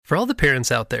For all the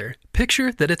parents out there,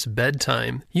 picture that it's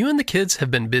bedtime. You and the kids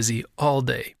have been busy all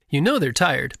day. You know they're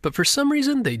tired, but for some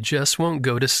reason they just won't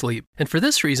go to sleep. And for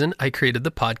this reason, I created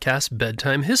the podcast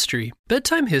Bedtime History.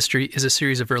 Bedtime History is a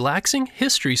series of relaxing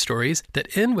history stories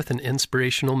that end with an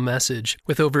inspirational message.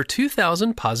 With over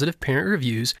 2,000 positive parent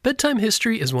reviews, Bedtime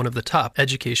History is one of the top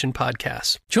education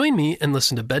podcasts. Join me and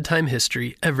listen to Bedtime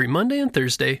History every Monday and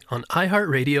Thursday on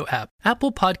iHeartRadio app,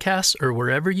 Apple Podcasts, or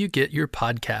wherever you get your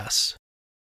podcasts.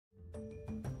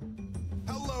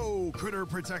 Critter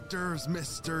Protectors,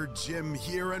 Mr. Jim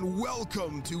here, and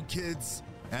welcome to Kids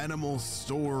Animal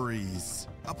Stories,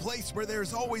 a place where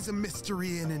there's always a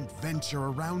mystery and adventure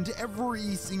around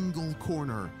every single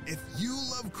corner. If you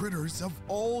love critters of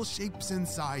all shapes and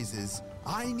sizes,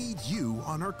 I need you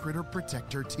on our Critter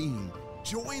Protector team.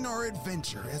 Join our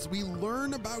adventure as we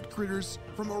learn about critters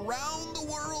from around the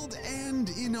world and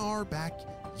in our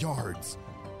backyards.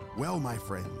 Well, my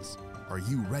friends, are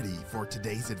you ready for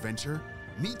today's adventure?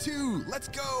 Me too! Let's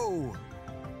go!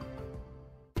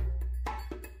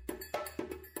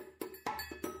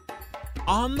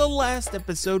 On the last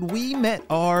episode, we met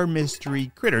our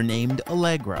mystery critter named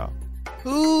Allegro,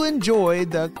 who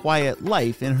enjoyed the quiet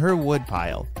life in her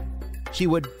woodpile. She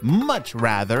would much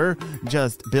rather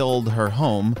just build her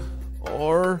home,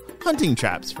 or hunting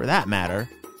traps for that matter,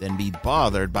 than be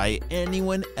bothered by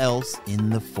anyone else in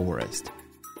the forest.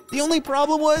 The only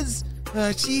problem was,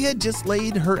 she had just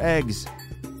laid her eggs.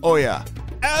 Oh yeah,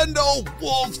 and a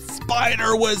wolf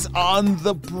spider was on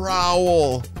the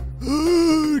prowl.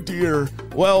 Oh dear.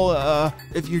 Well,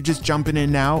 if you're just jumping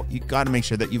in now, you gotta make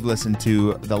sure that you've listened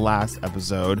to the last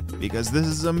episode, because this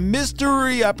is a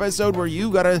mystery episode where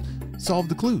you gotta solve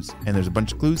the clues. And there's a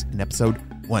bunch of clues in episode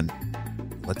 1.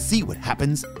 Let's see what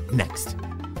happens next.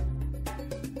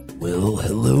 Well,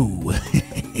 hello.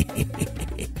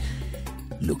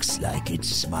 Looks like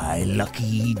it's my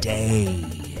lucky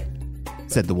day,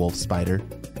 said the wolf spider.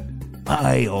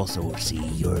 I also see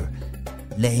you're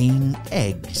laying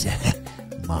eggs.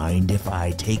 Mind if I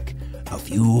take a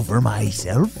few for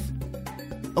myself?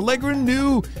 Allegra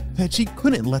knew that she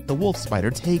couldn't let the wolf spider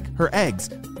take her eggs.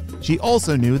 She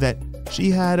also knew that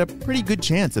she had a pretty good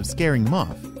chance of scaring him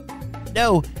off.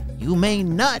 No, you may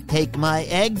not take my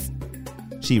eggs,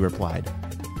 she replied.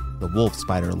 The wolf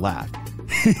spider laughed.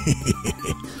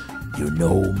 You're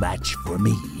no match for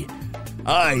me.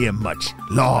 I am much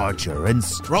larger and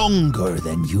stronger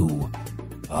than you.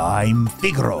 I'm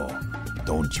Figaro,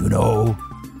 don't you know?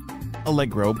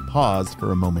 Allegro paused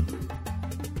for a moment.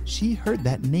 She heard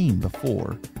that name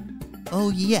before.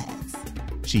 Oh, yes,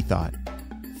 she thought.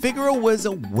 Figaro was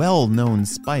a well-known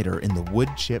spider in the wood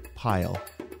chip pile.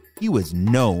 He was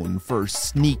known for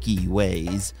sneaky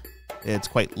ways. It's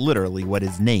quite literally what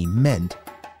his name meant.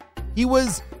 He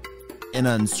was an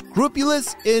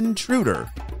unscrupulous intruder.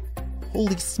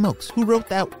 Holy smokes, who wrote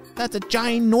that? That's a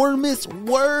ginormous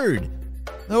word.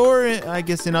 Or, I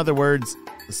guess in other words,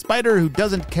 a spider who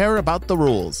doesn't care about the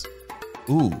rules.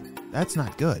 Ooh, that's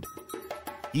not good.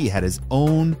 He had his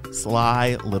own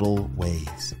sly little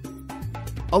ways.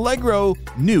 Allegro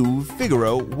knew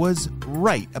Figaro was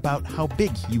right about how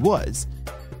big he was,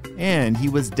 and he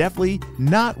was definitely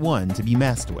not one to be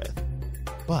messed with.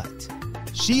 But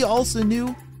she also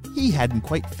knew he hadn't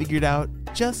quite figured out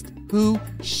just who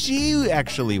she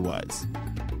actually was.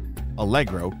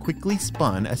 Allegro quickly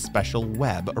spun a special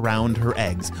web around her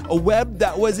eggs, a web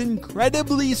that was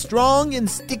incredibly strong and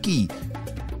sticky.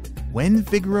 When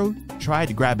Figaro tried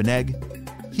to grab an egg,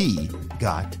 he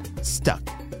got stuck.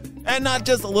 And not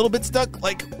just a little bit stuck,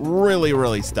 like really,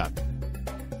 really stuck.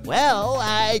 Well,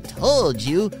 I told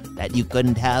you that you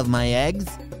couldn't have my eggs.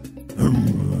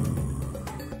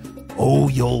 Oh,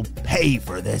 you'll pay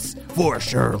for this, for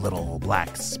sure, little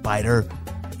black spider.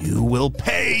 You will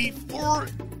pay for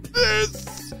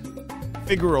this.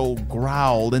 Figaro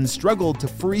growled and struggled to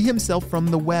free himself from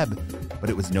the web,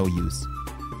 but it was no use.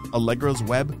 Allegro's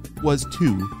web was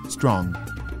too strong.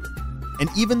 And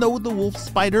even though the wolf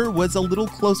spider was a little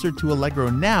closer to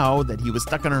Allegro now that he was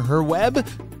stuck on her web,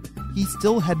 he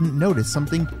still hadn't noticed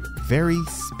something very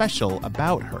special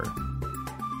about her.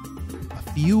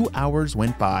 A few hours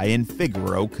went by and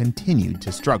Figaro continued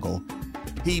to struggle.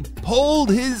 He pulled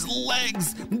his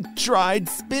legs, tried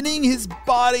spinning his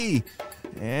body,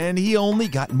 and he only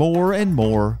got more and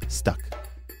more stuck.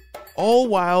 All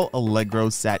while Allegro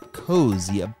sat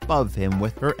cozy above him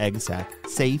with her egg sac,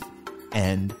 safe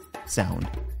and sound.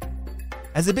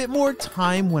 As a bit more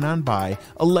time went on by,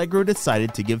 Allegro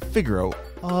decided to give Figaro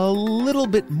a little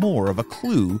bit more of a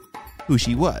clue who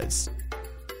she was.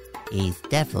 He's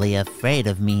definitely afraid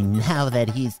of me now that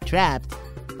he's trapped,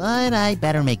 but I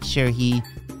better make sure he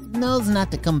knows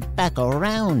not to come back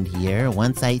around here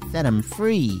once I set him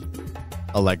free.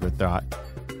 Allegra thought.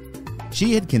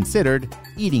 She had considered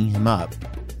eating him up,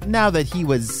 now that he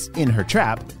was in her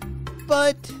trap,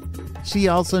 but she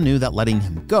also knew that letting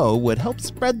him go would help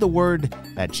spread the word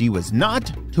that she was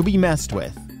not to be messed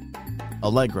with.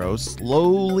 Allegro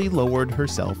slowly lowered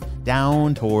herself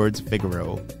down towards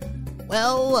Figaro.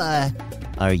 Well,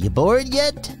 are you bored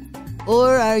yet?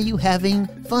 Or are you having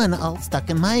fun all stuck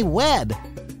in my web?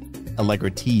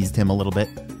 Allegra teased him a little bit.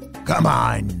 Come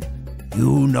on.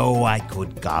 You know I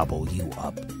could gobble you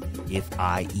up if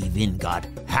I even got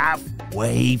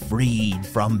halfway freed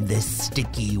from this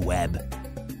sticky web.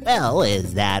 Well,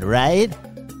 is that right?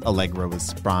 Allegra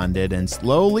responded and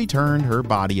slowly turned her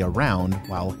body around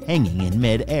while hanging in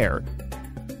midair.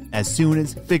 As soon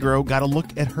as Figaro got a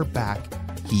look at her back,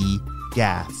 he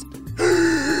gasped.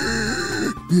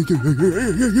 You're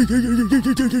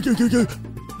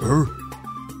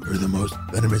the most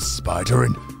venomous spider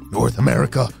in North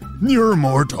America. You're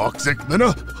more toxic than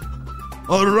a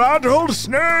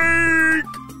rattlesnake!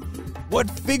 What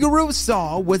Figaro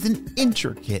saw was an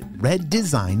intricate red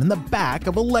design on the back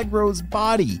of Allegro's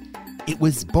body. It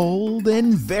was bold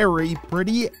and very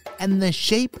pretty, and the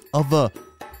shape of a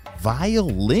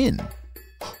violin.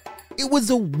 It was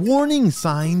a warning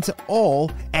sign to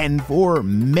all, and for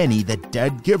many, the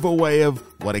dead giveaway of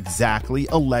what exactly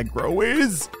Allegro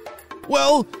is.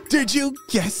 Well, did you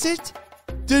guess it?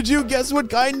 Did you guess what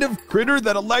kind of critter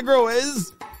that Allegro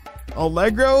is?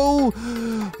 Allegro?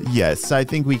 Yes, I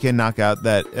think we can knock out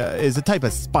that is a type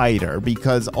of spider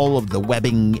because all of the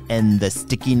webbing and the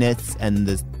stickiness and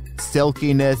the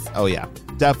silkiness. Oh yeah,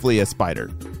 definitely a spider.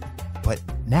 But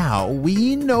now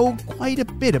we know quite a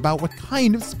bit about what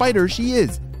kind of spider she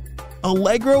is.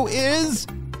 Allegro is?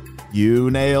 You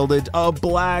nailed it, a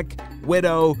black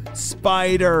widow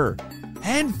spider.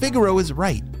 And Figaro is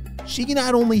right. She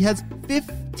not only has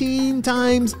 15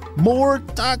 times more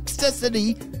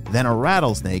toxicity than a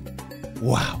rattlesnake.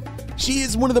 Wow, she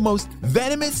is one of the most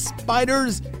venomous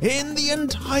spiders in the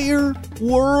entire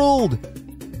world.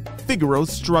 Figaro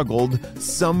struggled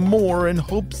some more in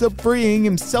hopes of freeing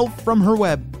himself from her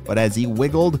web, but as he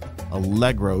wiggled,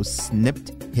 Allegro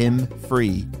snipped him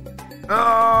free.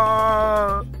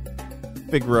 Ah!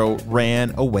 Figaro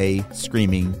ran away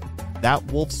screaming. That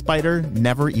wolf spider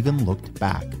never even looked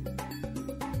back.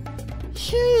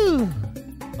 Phew!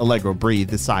 Allegro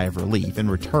breathed a sigh of relief and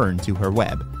returned to her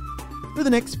web. For the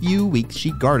next few weeks,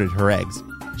 she guarded her eggs.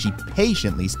 She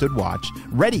patiently stood watch,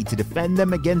 ready to defend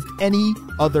them against any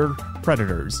other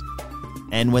predators.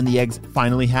 And when the eggs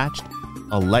finally hatched,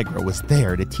 Allegro was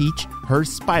there to teach her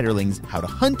spiderlings how to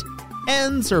hunt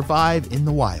and survive in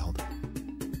the wild.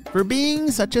 For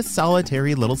being such a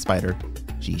solitary little spider,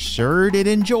 she sure did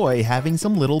enjoy having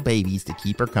some little babies to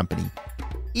keep her company,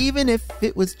 even if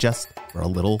it was just for a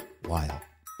little while.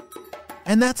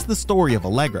 And that's the story of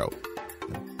Allegro,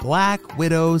 the Black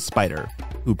Widow spider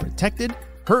who protected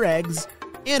her eggs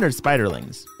and her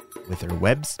spiderlings with her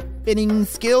web-spinning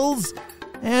skills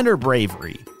and her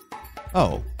bravery.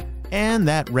 Oh, and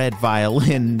that red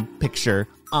violin picture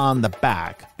on the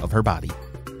back of her body.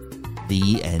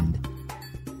 The end.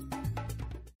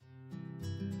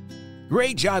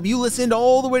 Great job. You listened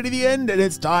all the way to the end, and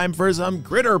it's time for some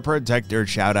Critter Protector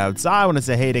shout-outs. I want to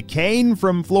say hey to Kane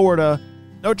from Florida,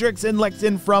 Notrix and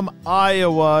Lexin from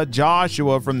Iowa,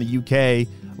 Joshua from the UK,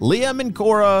 Liam and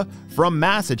Cora from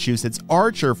Massachusetts,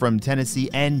 Archer from Tennessee,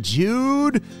 and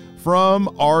Jude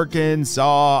from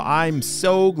Arkansas. I'm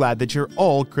so glad that you're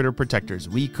all Critter Protectors.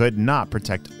 We could not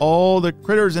protect all the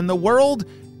critters in the world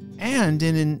and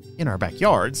in our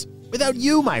backyards without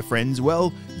you, my friends.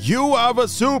 Well, you have a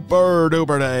super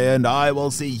duper day, and I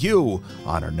will see you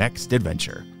on our next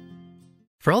adventure.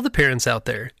 For all the parents out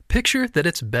there, picture that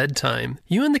it's bedtime.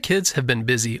 You and the kids have been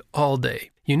busy all day.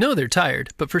 You know they're tired,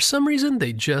 but for some reason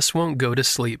they just won't go to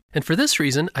sleep. And for this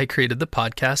reason, I created the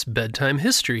podcast Bedtime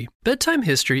History. Bedtime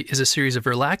History is a series of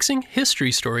relaxing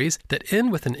history stories that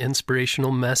end with an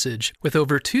inspirational message. With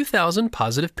over 2,000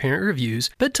 positive parent reviews,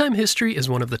 Bedtime History is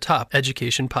one of the top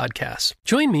education podcasts.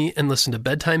 Join me and listen to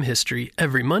Bedtime History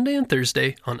every Monday and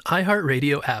Thursday on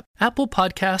iHeartRadio app, Apple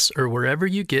Podcasts, or wherever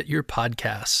you get your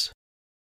podcasts.